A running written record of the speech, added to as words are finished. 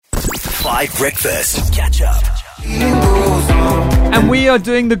5 Breakfast. Catch up. And we are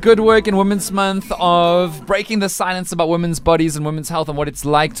doing the good work in Women's Month of breaking the silence about women's bodies and women's health and what it's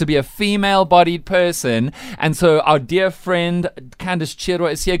like to be a female-bodied person. And so our dear friend Candice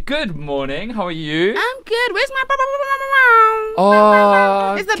Chirwa is here. Good morning. How are you? I'm good. Where's my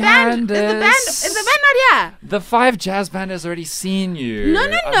Oh, Is the Candice. band? Is the band not here? The 5 Jazz Band has already seen you. No.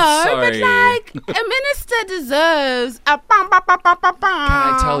 I'm sorry. But like a minister deserves a Can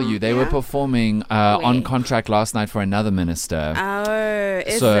I tell you, they were performing on contract last night for another minister. Oh,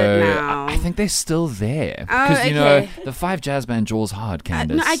 is So it now? I think they're still there. Oh, Because, you know, okay. the 5 Jazz Band jaws hard,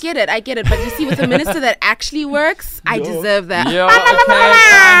 Candice. No, I get it. But you see, with a minister that actually works, I deserve that. Yeah,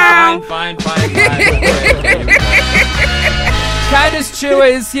 okay, fine. Candice Chirwa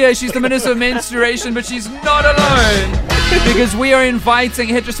is here. She's the Minister of Menstruation, but she's not alone. Because we are inviting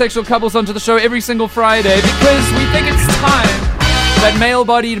heterosexual couples onto the show every single Friday because we think it's time that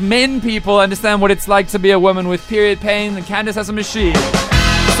male-bodied men people understand what it's like to be a woman with period pain, and Candice has a machine.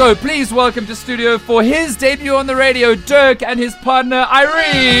 So please welcome to studio for his debut on the radio, Dirk and his partner,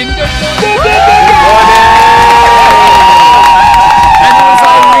 Irene. And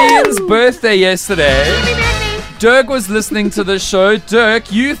it was Irene's birthday yesterday. Dirk was listening to the show.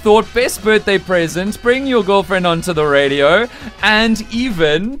 Dirk, you thought best birthday present, bring your girlfriend onto the radio and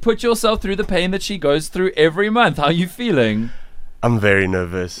even put yourself through the pain that she goes through every month. How are you feeling? I'm very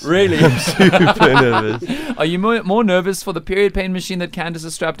nervous. Really? I'm super nervous. Are you more nervous for the period pain machine that Candice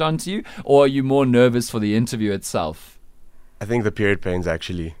has strapped onto you, or are you more nervous for the interview itself? I think the period pains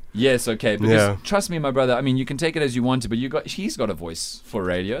actually. Yes, okay. Because Yeah. trust me, my brother. I mean, you can take it as you want to, but he's got a voice for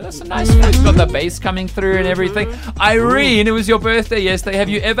radio. That's a nice one. He's got the bass coming through and everything. Irene, it was your birthday yesterday. Have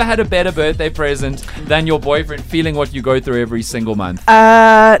you ever had a better birthday present than your boyfriend feeling what you go through every single month?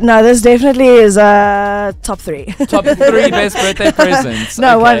 No, this definitely is top 3. Top 3 best birthday presents.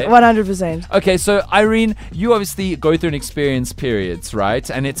 No, Okay. 100%. Okay, so Irene, you obviously go through and experience periods, right?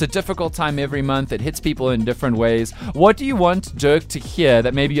 And it's a difficult time every month. It hits people in different ways. What do you want Dirk to hear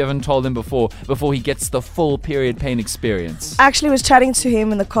that maybe you haven't told him before he gets the full period pain experience? Actually, was chatting to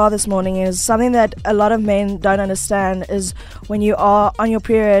him in the car this morning. Is something that a lot of men don't understand is when you are on your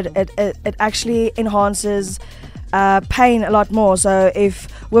period, it actually enhances pain a lot more. So if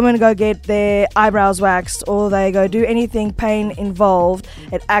women go get their eyebrows waxed or they go do anything pain involved,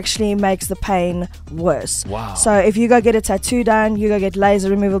 it actually makes the pain worse. Wow. So if you go get a tattoo done, you go get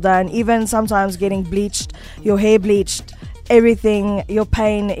laser removal done, even sometimes getting bleached, your hair bleached, everything, your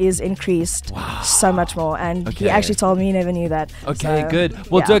pain is increased so much more. And Okay. he actually told me he never knew that. Okay, So, good.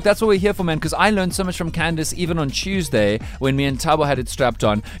 Well, yeah. Dirk, that's what we're here for, man, because I learned so much from Candice even on Tuesday when me and Tabo had it strapped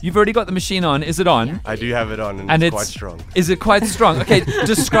on. You've already got the machine on. Is it on? I do have it on And it's quite strong. Is it quite strong? Okay,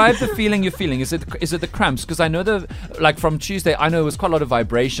 describe the feeling you're feeling. Is it the cramps? Because I know from Tuesday, I know it was quite a lot of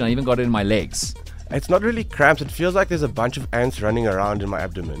vibration. I even got it in my legs. It's not really cramps. It feels like there's a bunch of ants running around in my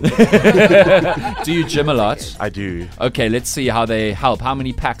abdomen. Do you gym a lot? I do. Okay, let's see how they help. How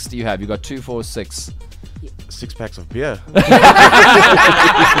many packs do you have? You got 2, 4, 6. 6 packs of beer.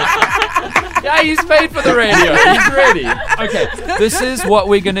 Yeah, he's paid for the radio. He's ready. Okay, this is what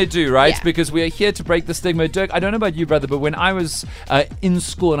we're going to do, right? Yeah. Because we are here to break the stigma. Dirk, I don't know about you, brother, but when I was in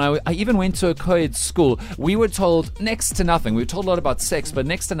school, and I even went to a co-ed school, we were told next to nothing. We were told a lot about sex, but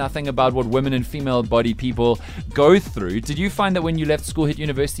next to nothing about what women and female body people go through. Did you find that when you left school, hit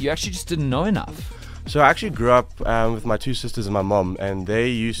university, you actually just didn't know enough? So I actually grew up with my 2 sisters and my mom, and they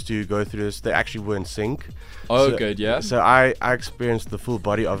used to go through this. They actually were in sync. Oh, good, yeah. So I experienced the full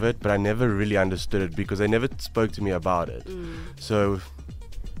body of it, but I never really understood it because they never spoke to me about it. So,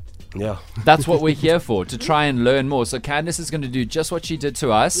 yeah. That's what we're here for, to try and learn more. So Candice is going to do just what she did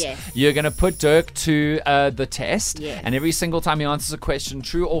to us. Yes. You're going to put Dirk to the test. Yes. And every single time he answers a question,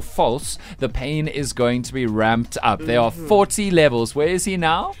 true or false, the pain is going to be ramped up. There are 40 levels. Where is he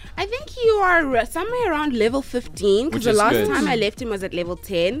now? I think you are somewhere around level 15 Which because the is last good. time I left him was at level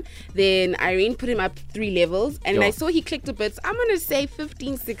 10. Then Irene put him up 3 levels and Yo. I saw he clicked a bit. So I'm going to say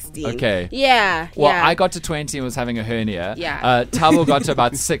 15, 16. Okay. Yeah. Well, yeah. I got to 20 and was having a hernia. Yeah. Tabo got to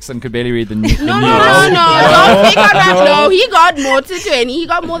about 6 and could barely read the news. No, don't pick on that. No, he got more to 20. He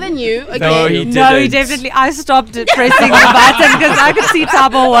got more than you. Okay. No, he didn't. No, he definitely. I stopped pressing the button because I could see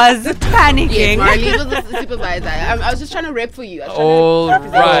Tabo was Yes, panicking. Marley was the supervisor. I was just trying to rep for you. I was trying All to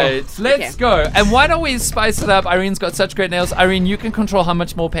represent you. right, let's Okay. go. And why don't we spice it up? Irene's got such great nails. Irene, you can control how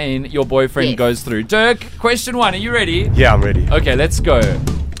much more pain your boyfriend Yes. goes through. Dirk, question 1. Are you ready? Yeah, I'm ready. Okay, let's go.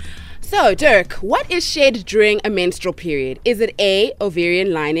 So, Dirk, what is shed during a menstrual period? Is it A,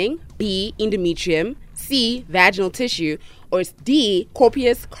 ovarian lining, B, endometrium, C, vaginal tissue, or is D,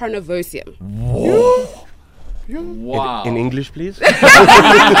 corpus carnovosum? Wow. In English, please.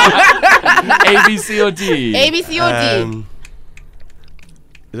 A, B, C, or D? A, B, C, or D?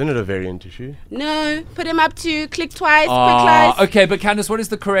 Isn't it ovarian tissue? No. Put him up to click twice, quick twice. Okay, but Candace, what is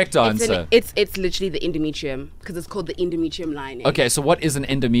the correct answer? It's literally the endometrium because it's called the endometrium lining. Okay, so what is an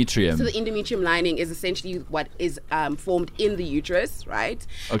endometrium? So the endometrium lining is essentially what is formed in the uterus, right?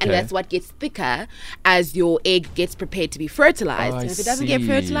 Okay. And that's what gets thicker as your egg gets prepared to be fertilized. Oh, I and if it doesn't get see.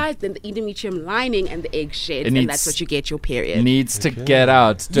 fertilized, then the endometrium lining and the egg sheds, and that's what you get your period. Needs to get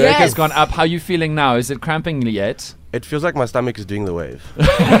out. Dirk has Yes. gone up. How are you feeling now? Is it cramping yet? It feels like my stomach is doing the wave.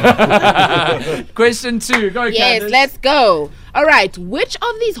 Question 2. Go, Yes, Candace. let's go. All right. Which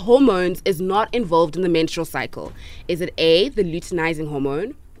of these hormones is not involved in the menstrual cycle? Is it A, the luteinizing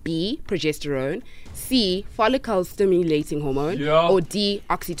hormone, B, progesterone, C, follicle stimulating hormone, Yeah. or D,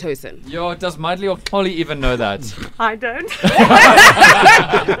 oxytocin? Yo, does Madly or Polly even know that? I don't.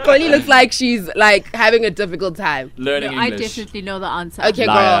 Connie looks like she's like having a difficult time. Learning I English. definitely know the answer. Okay,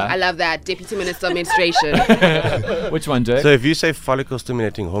 Liar. girl, I love that. Deputy Minister of Menstruation. Which one, Dirk? So if you say follicle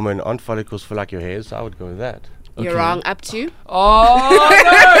stimulating hormone, aren't follicles for like your hairs? So I would go with that. You're wrong. Up to Oh,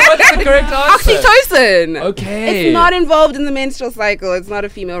 no. What's the correct answer? oxytocin. Okay. It's not involved in the menstrual cycle. It's not a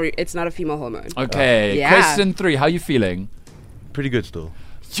female. It's not a female hormone. Okay. Yeah. Question 3. How are you feeling? Pretty good still.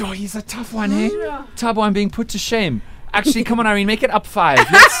 Yo, he's a tough one, hey? Tabo, I'm being put to shame. Actually, come on, Irene, make it up 5.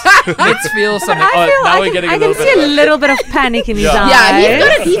 Let's feel something. Now we're getting I a can little see a bit. little bit of panic in his eyes.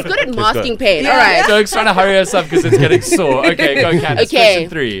 Yeah, he's good at masking pain. All right. Dirk's trying to hurry us up because it's getting sore. Okay, go, Candace. Okay. Question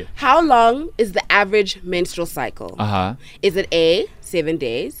 3. How long is the average menstrual cycle? Uh-huh. Is it A, 7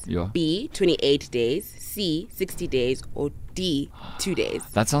 days, Yeah. B, 28 days, C, 60 days, or D, 2 days?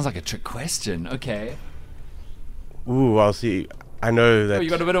 That sounds like a trick question. Okay. Ooh, I'll see. I know that. Oh, you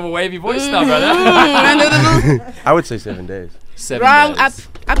got a bit of a wavy voice now, brother. I would say 7 days. 7 Wrong. days.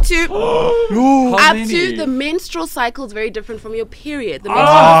 Up to How up many? to the menstrual cycle is very different from your period. The menstrual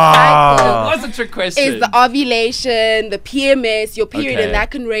cycle What's a trick question? is the ovulation, the PMS, your period, Okay. and that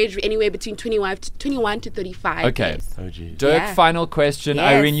can range anywhere between 21 to 35 Okay. days. Oh, geez. Dirk, Yeah. final question.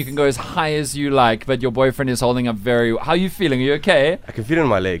 Yes. Irene, you can go as high as you like, but your boyfriend is holding up very. How are you feeling? Are you okay? I can feel it in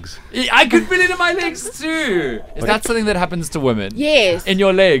my legs. I could feel it in my legs too. Is that something that happens to women? Yes. In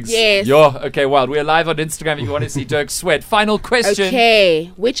your legs? Yes. Yo, okay, wild. We're live on Instagram if you want to see Dirk sweat. Final question.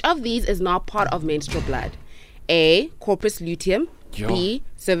 Okay. Which of these is not part of menstrual blood? A, corpus luteum. Yo. B,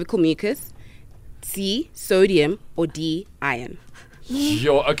 cervical mucus. C, sodium. Or D, iron.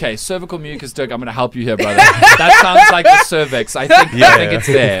 Okay, cervical mucus, Dirk, I'm going to help you here, brother. That sounds like the cervix. I think it's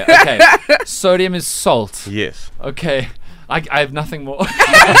there. Okay. Sodium is salt. Yes. Okay. I have nothing more.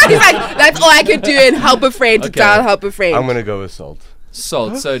 He's like, that's all I can do and help a friend to Okay. dial help a friend. I'm going to go with salt.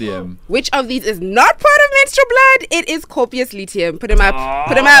 Salt, sodium. Which of these is not part of menstrual blood? It is corpus luteum. Put him up.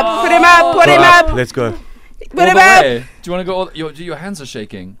 Put him up. Put him up. Put Go him up. Let's go. Put All him the up. way. Do you want to go? Your hands are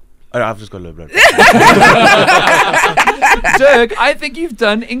shaking. Oh, I've just got low blood. Dirk, I think you've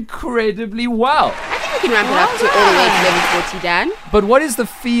done incredibly well. We can ramp it up to all the way to level 40, Dan. But what is the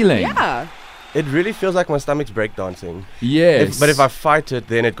feeling? Yeah. It really feels like my stomach's breakdancing. Yes. But if I fight it,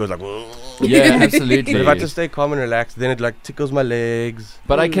 then it goes like. Yeah, absolutely. But if I just stay calm and relaxed, then it like tickles my legs.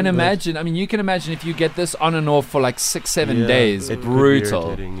 But I can imagine, you can imagine if you get this on and off for like 6-7 Yeah, days. it could be Brutal.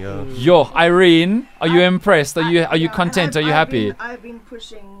 irritating, yeah. Yo, Irene, are you impressed? Are you content? Are you happy? I've been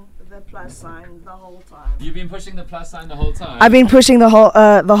pushing the plus sign the whole time. You've been pushing the plus sign the whole time. I've been pushing the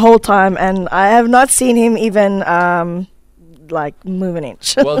whole time, and I have not seen him even like move an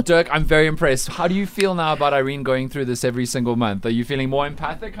inch. Well, Dirk, I'm very impressed. How do you feel now about Irene going through this every single month? Are you feeling more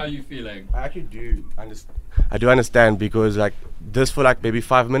empathic? How are you feeling? I actually do understand. I do understand because like this for like maybe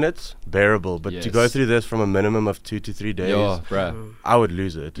 5 minutes, bearable. But Yes. to go through this from a minimum of 2 to 3 days, Yo, bruh. I would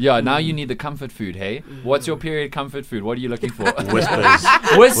lose it. Yeah, now you need the comfort food, hey? What's your period comfort food? What are you looking for? Whispers.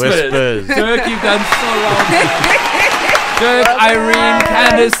 Whispers. Whispers. Dirk, you've done so well. Dirk, Irene,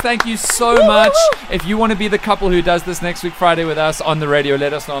 Candace, thank you so much. If you want to be the couple who does this next week Friday with us on the radio,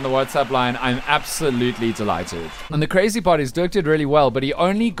 let us know on the WhatsApp line. I'm absolutely delighted. And the crazy part is Dirk did really well, but he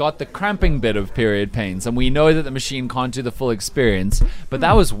only got the cramping bit of period pains. And we know that the machine can't do the full experience. But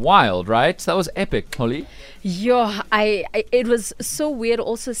that was wild, right? That was epic, Holly. Yeah, it was so weird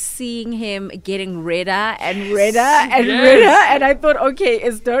also seeing him getting redder and redder and Yes. redder, and I thought, okay,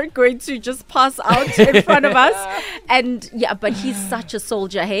 is Dirk going to just pass out in front of us? And yeah, but he's such a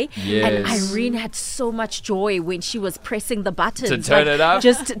soldier, hey? Yes. And Irene had so much joy when she was pressing the buttons. To turn it up?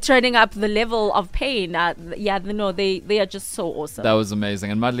 Just turning up the level of pain. They are just so awesome. That was amazing.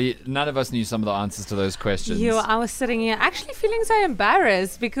 And Mudley, none of us knew some of the answers to those questions. I was sitting here actually feeling so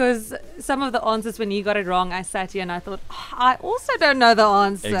embarrassed because some of the answers when you got it wrong, long, I sat here and I thought, I also don't know the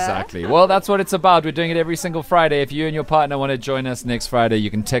answer. Exactly. Well, that's what it's about. We're doing it every single Friday. If you and your partner want to join us next Friday,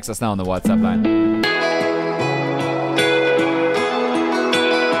 you can text us now on the WhatsApp line.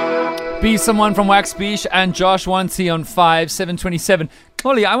 Be Someone from Wax Beach and Josh 1T on 5727.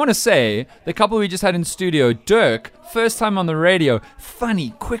 Holly, I want to say, the couple we just had in studio, Dirk, first time on the radio,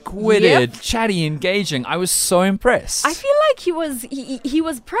 funny, quick-witted, chatty, engaging. I was so impressed. I feel like he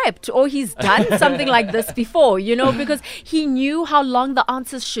was prepped, or he's done something like this before, because he knew how long the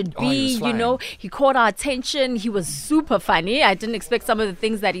answers should be, he caught our attention. He was super funny. I didn't expect some of the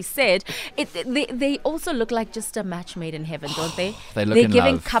things that he said. They also look like just a match made in heaven, don't they? They're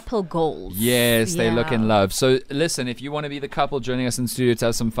giving love. Couple goals. Yes, they look in love. So listen, if you want to be the couple joining us in studio to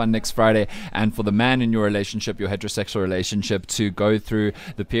have some fun next Friday, and for the man in your relationship, your heterosexual relationship, to go through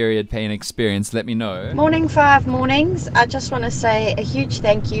the period pain experience, let me know. Morning 5 mornings. I just want to say a huge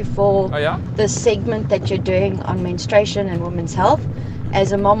thank you for this segment that you're doing on menstruation and women's health.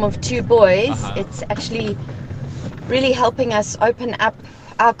 As a mom of 2 boys, it's actually really helping us open up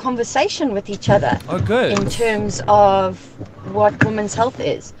our conversation with each other. Oh, good. In terms of what women's health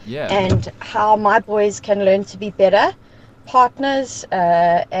is. Yeah. And how my boys can learn to be better partners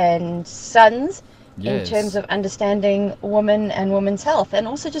and sons in terms of understanding women and women's health, and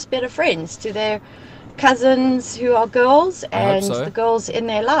also just better friends to their cousins who are girls and the girls in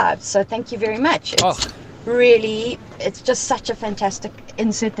their lives. So thank you very much. It's just such a fantastic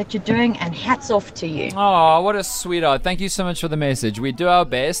insert that you're doing, and hats off to you. Oh, what a sweetheart. Thank you so much for the message. We do our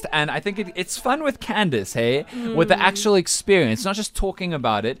best, and I think it's fun with Candace, hey? With the actual experience, not just talking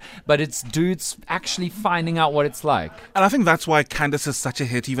about it, but it's dudes actually finding out what it's like. And I think that's why Candace is such a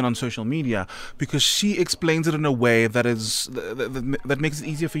hit even on social media, because she explains it in a way that is that makes it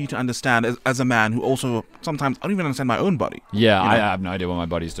easier for you to understand as a man who also sometimes I don't even understand my own body. Yeah, I have no idea what my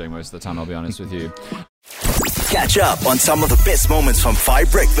body's doing most of the time, I'll be honest with you. Catch up on some of the best moments from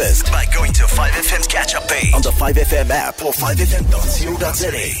 5 Breakfast by going to 5FM's catch-up page on the 5FM app or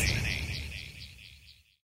 5FM.co.za.